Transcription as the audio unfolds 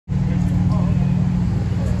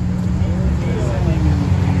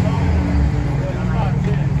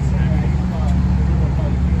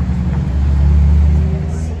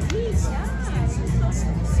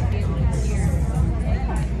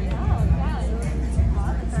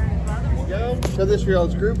Show this for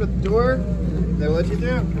y'all's group at the door. They'll let you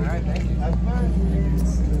through. All right, thank you. Have fun.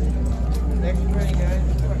 Thanks for joining, guys.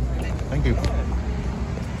 Thank you.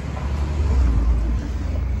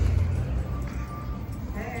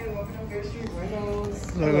 Hey, welcome to Fair Street Rentals.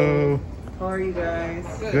 Hello. How are you guys?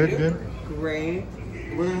 Good, good. Great.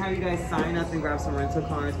 We're gonna have you guys sign up and grab some rental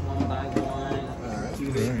cars, one by one.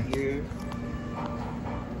 Keep it here.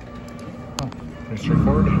 Oh, pretty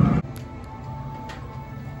straightforward.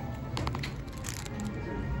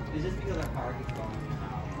 It's just because our car keeps going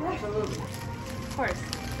out. Absolutely. Of course.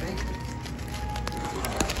 Thank you.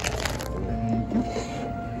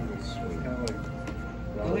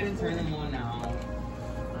 Go ahead and turn them on now.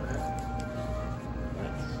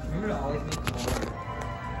 Remember to always make calls.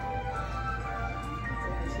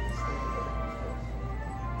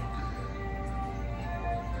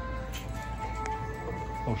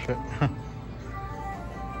 Oh shit.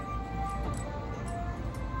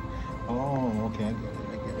 Oh, okay, I get it,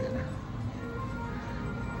 I get it.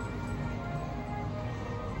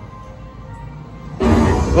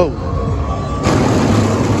 Whoa.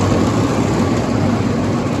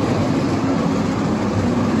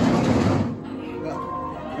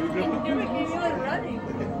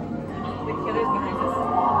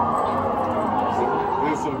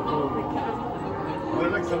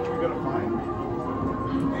 Something we're gonna find.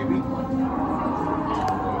 Maybe.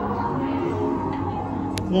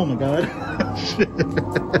 Oh my god.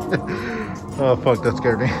 Oh fuck, that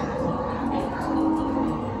scared me.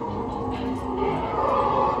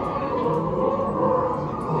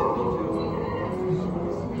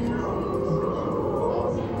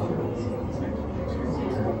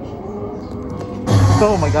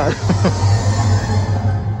 Oh my god.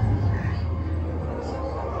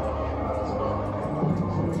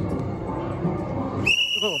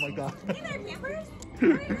 Oh my god. Hey there, campers.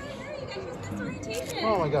 Hurry, hurry, hurry. You guys just missed orientation.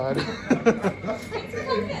 Oh my god. Thanks for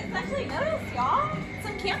coming. It's actually noticed, y'all.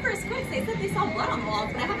 Some campers quick. They said they saw blood on the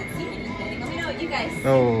walls, but I haven't seen anything. Let me know what you guys see.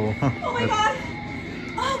 Oh. Oh my god.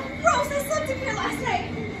 Oh, Rose, I slept in here last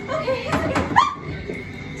night. Okay, here we go. Ah!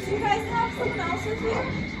 Do you guys have someone else with you?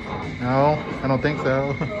 No, I don't think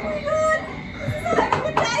so. Oh my god.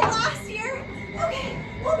 Everyone died last year. Okay,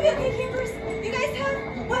 we'll be okay, campers. You guys have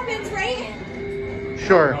weapons, right?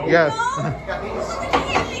 Sure, yes. No? What's on the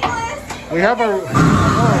camping list? We have our... Oh.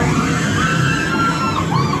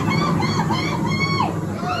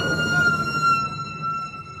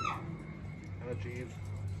 Oh, jeez.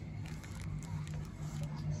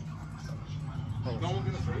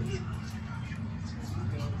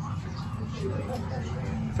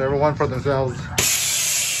 It's everyone for themselves.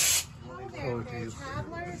 Hello there, Oh, fair geez.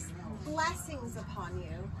 travelers. Blessings upon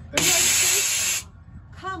you. We are safe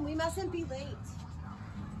now. Come, we mustn't be late.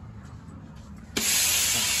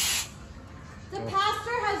 The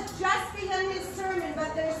pastor has just begun his sermon,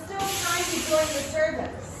 but there's still time to join the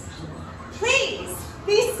service. Please,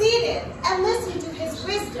 be seated and listen to his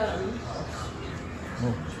wisdom.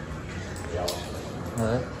 Oh. All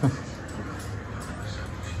right.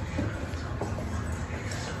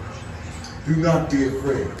 Do not be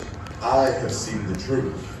afraid. I have seen the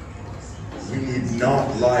truth. We need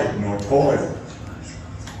not light nor toil.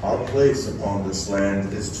 Our place upon this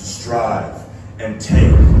land is to strive and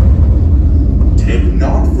take. Take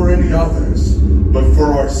not for any others, but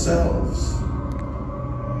for ourselves.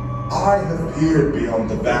 I have peered beyond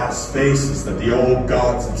the vast spaces that the old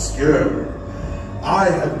gods obscure. I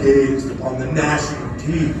have gazed upon the gnashing of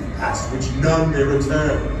teeth past which none may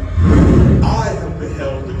return. I have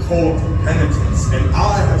beheld the cold of penitence, and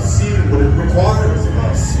I have seen what it requires of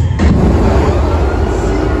us.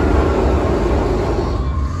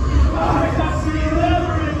 I have seen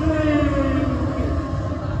everything!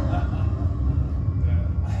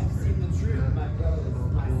 I have seen the truth, my brothers,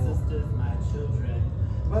 my sisters, my children.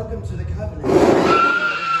 Welcome to the covenant.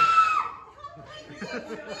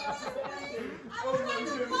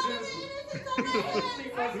 She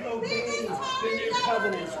must obey the new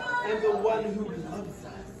covenant and the one who loves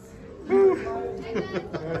us.